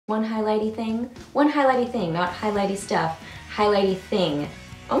One highlighty thing, not highlighty stuff, highlighty thing.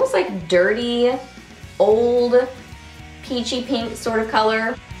 Almost like dirty, old, peachy pink sort of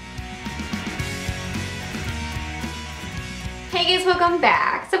color. Hey guys, welcome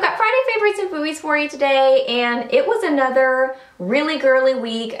back. So I've got Friday favorites and Fooeys for you today, and it was another really girly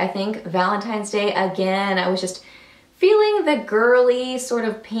week. I think Valentine's Day again. I was just feeling the girly sort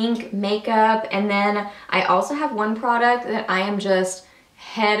of pink makeup, and then I also have one product that I am just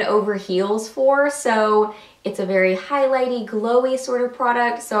head over heels for. So it's a very highlighty, glowy sort of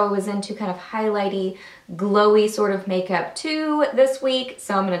product. So I was into kind of highlighty, glowy sort of makeup too this week.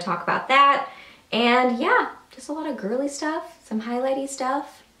 So I'm going to talk about that. And yeah, just a lot of girly stuff, some highlighty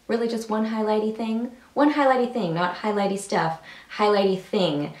stuff. Really just one highlighty thing, not highlighty stuff, highlighty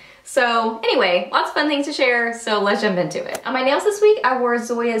thing. So anyway, lots of fun things to share, so let's jump into it. On my nails this week, I wore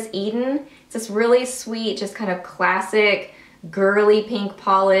Zoya's Eden. It's this really sweet, just kind of classic, girly pink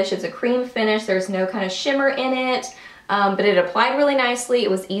polish. It's a cream finish. There's no kind of shimmer in it, but it applied really nicely. It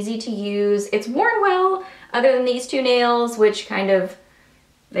was easy to use. It's worn well, other than these two nails, which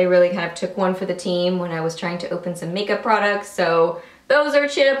they really kind of took one for the team when I was trying to open some makeup products. So those are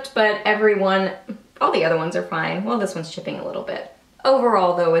chipped, but all the other ones are fine. Well, this one's chipping a little bit.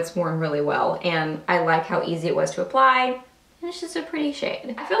 Overall though, it's worn really well, and I like how easy it was to apply. And it's just a pretty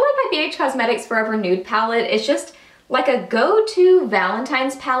shade. I feel like my BH Cosmetics Forever Nude palette is just like a go-to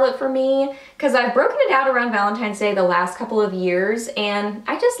Valentine's palette for me, because I've broken it out around Valentine's Day the last couple of years, and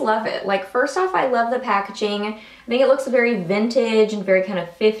I just love it. Like, first off, I love the packaging. I think it looks very vintage and very kind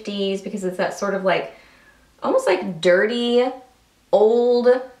of 50s, because it's that sort of like, almost like dirty, old,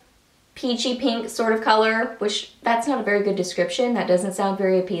 peachy pink sort of color, which that's not a very good description. That doesn't sound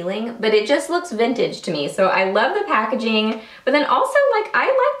very appealing, but it just looks vintage to me. So I love the packaging, but then also I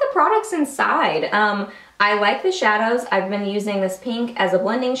like the products inside. I like the shadows. I've been using this pink as a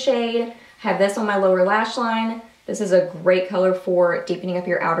blending shade. I have this on my lower lash line. This is a great color for deepening up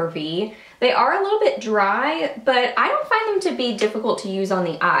your outer V. They are a little bit dry, but I don't find them to be difficult to use on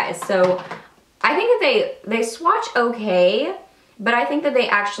the eyes. So I think that they swatch okay, but I think that they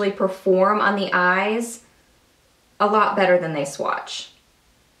actually perform on the eyes a lot better than they swatch.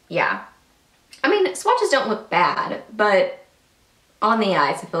 Yeah. I mean, swatches don't look bad, but on the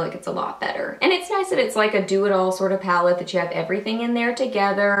eyes, I feel like it's a lot better. And it's nice that it's like a do-it-all sort of palette, that you have everything in there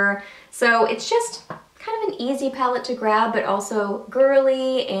together. So it's just kind of an easy palette to grab, but also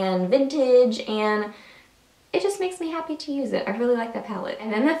girly and vintage, and it just makes me happy to use it. I really like that palette.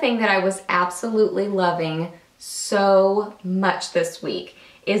 And then the thing that I was absolutely loving so much this week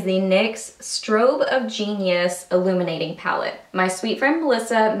is the NYX Strobe of Genius Illuminating Palette. My sweet friend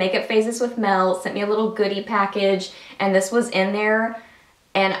Melissa, Makeup Phases with Mel, sent me a little goodie package, and this was in there,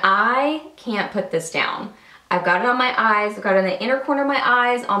 and I can't put this down. I've got it on my eyes, I've got it in the inner corner of my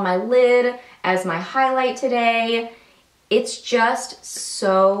eyes, on my lid, as my highlight today. It's just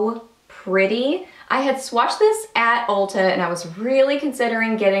so pretty. I had swatched this at Ulta, and I was really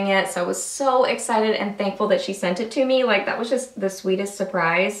considering getting it, so I was so excited and thankful that she sent it to me. Like, that was just the sweetest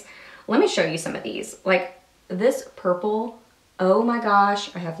surprise. Let me show you some of these. Like, this purple, oh my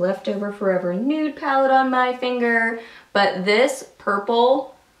gosh, I have Leftover Forever Nude palette on my finger, but this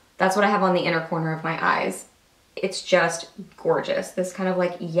purple, that's what I have on the inner corner of my eyes. It's just gorgeous. This kind of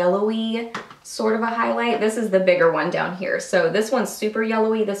like yellowy sort of a highlight. This is the bigger one down here. So this one's super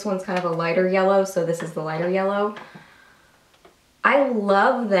yellowy. This one's kind of a lighter yellow. So this is the lighter yellow. I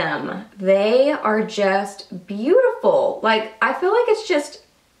love them. They are just beautiful. Like, I feel like it's just,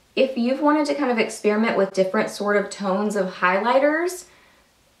 if you've wanted to kind of experiment with different sort of tones of highlighters,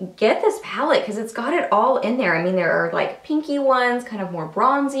 get this palette, because it's got it all in there. I mean, there are like pinky ones, kind of more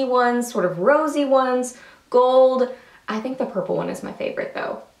bronzy ones, sort of rosy ones, gold. I think the purple one is my favorite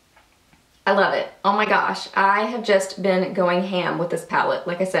though. I love it. Oh my gosh, I have just been going ham with this palette.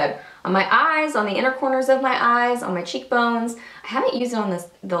 Like I said, on my eyes, on the inner corners of my eyes, on my cheekbones. I haven't used it on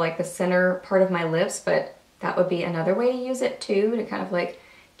the center part of my lips, but that would be another way to use it too, to kind of like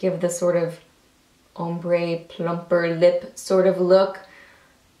give the sort of ombre, plumper lip sort of look.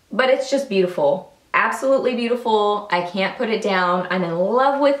 But it's just beautiful. Absolutely beautiful. I can't put it down. I'm in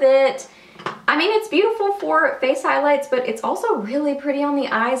love with it. I mean, it's beautiful for face highlights, but it's also really pretty on the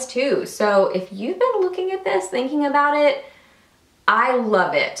eyes too. So if you've been looking at this, thinking about it, I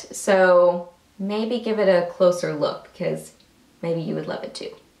love it. So maybe give it a closer look, because maybe you would love it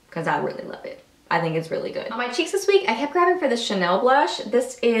too, because I really love it. I think it's really good. On my cheeks this week, I kept grabbing for this Chanel blush.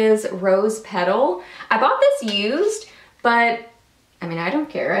 This is Rose Petal. I bought this used, but I mean, I don't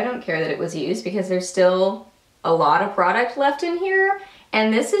care. I don't care that it was used, because there's still a lot of product left in here.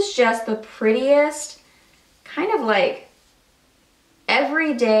 And this is just the prettiest, kind of like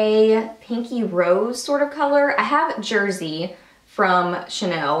everyday pinky rose sort of color. I have Jersey from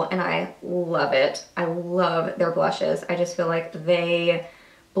Chanel and I love it. I love their blushes. I just feel like they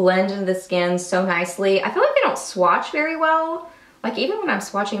blend into the skin so nicely. I feel like they don't swatch very well. Like even when I'm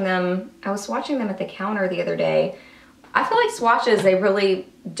swatching them, I was swatching them at the counter the other day. I feel like swatches, they really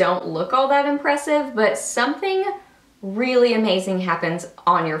don't look all that impressive, but something really amazing happens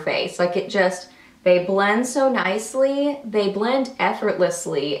on your face. Like it just, they blend so nicely, they blend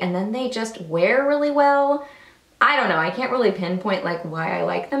effortlessly, and then they just wear really well. I don't know, I can't really pinpoint like why I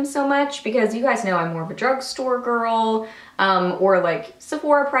like them so much because you guys know I'm more of a drugstore girl or like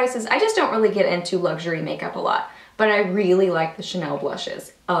Sephora prices. I just don't really get into luxury makeup a lot, but I really like the Chanel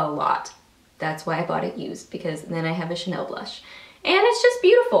blushes a lot. That's why I bought it used, because then I have a Chanel blush. And it's just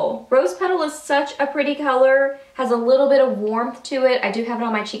beautiful. Rose Petal is such a pretty color, has a little bit of warmth to it. I do have it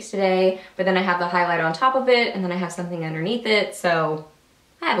on my cheeks today, but then I have the highlight on top of it, and then I have something underneath it, so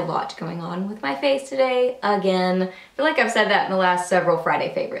I have a lot going on with my face today. Again, I feel like I've said that in the last several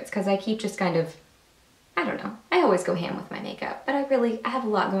Friday favorites, because I keep just kind of, I don't know, I always go ham with my makeup, but I have a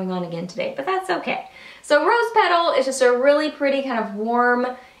lot going on again today, but that's okay. So Rose Petal is just a really pretty kind of warm,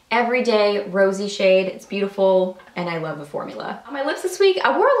 everyday rosy shade. It's beautiful and I love the formula. On my lips this week,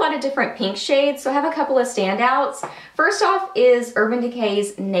 I wore a lot of different pink shades, so I have a couple of standouts. First off is Urban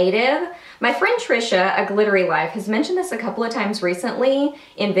Decay's Native. My friend Trisha, A Glittery Life, has mentioned this a couple of times recently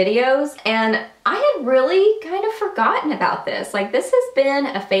in videos, and I had really kind of forgotten about this. Like this has been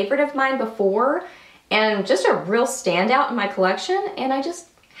a favorite of mine before and just a real standout in my collection, and I just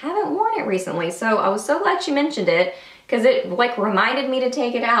haven't worn it recently. So I was so glad she mentioned it, because it like reminded me to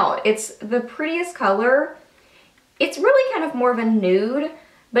take it out. It's the prettiest color. It's really kind of more of a nude,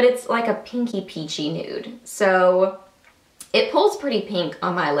 but it's like a pinky peachy nude. So it pulls pretty pink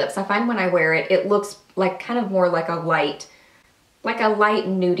on my lips. I find when I wear it, it looks like kind of more like a light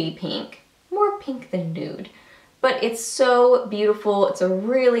nudie pink. More pink than nude. But it's so beautiful. It's a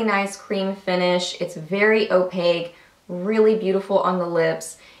really nice cream finish. It's very opaque, really beautiful on the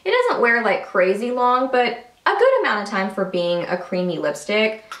lips. It doesn't wear like crazy long, but a good amount of time for being a creamy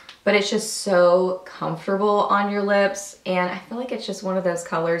lipstick, but it's just so comfortable on your lips, and I feel like it's just one of those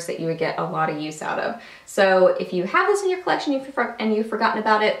colors that you would get a lot of use out of. So if you have this in your collection and you've forgotten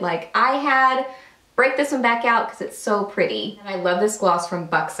about it like I had, break this one back out because it's so pretty. And I love this gloss from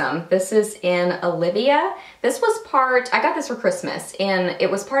Buxom. This is in Olivia. This was I got this for Christmas, and it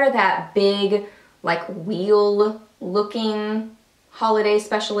was part of that big like wheel looking holiday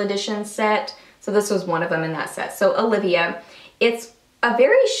special edition set. So this was one of them in that set. So Olivia, it's a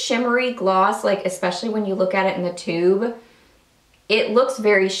very shimmery gloss, like especially when you look at it in the tube. It looks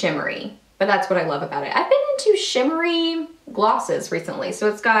very shimmery, but that's what I love about it. I've been into shimmery glosses recently. So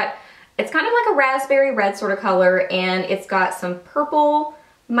it's kind of like a raspberry red sort of color, and it's got some purple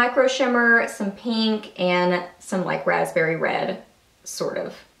micro shimmer, some pink, and some like raspberry red sort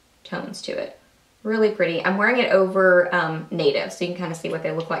of tones to it. Really pretty. I'm wearing it over Native, so you can kind of see what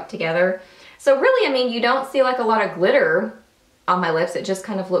they look like together. So really, I mean, you don't see like a lot of glitter on my lips. It just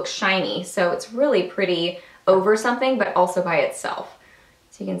kind of looks shiny. So it's really pretty over something, but also by itself.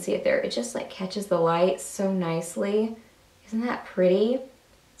 So you can see it there. It just like catches the light so nicely. Isn't that pretty?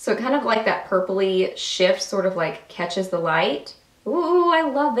 So it kind of like that purpley shift sort of like catches the light. Ooh, I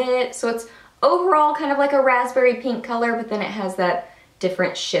love it. So it's overall kind of like a raspberry pink color, but then it has that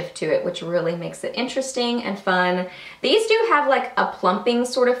different shift to it, which really makes it interesting and fun. These do have like a plumping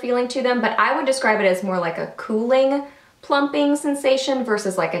sort of feeling to them, but I would describe it as more like a cooling plumping sensation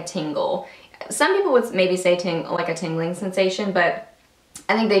versus like a tingle. Some people would maybe say like a tingling sensation, but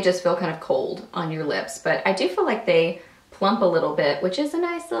I think they just feel kind of cold on your lips. But I do feel like they plump a little bit, which is a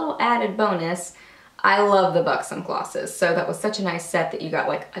nice little added bonus. I love the Buxom glosses, so that was such a nice set that you got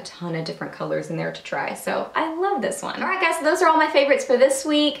like a ton of different colors in there to try, so I love this one. Alright guys, so those are all my favorites for this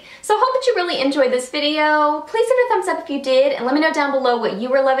week, so I hope that you really enjoyed this video. Please send a thumbs up if you did, and let me know down below what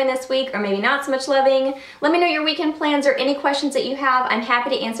you were loving this week, or maybe not so much loving. Let me know your weekend plans or any questions that you have. I'm happy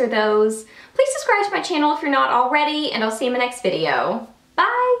to answer those. Please subscribe to my channel if you're not already, and I'll see you in my next video.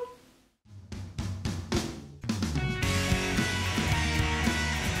 Bye!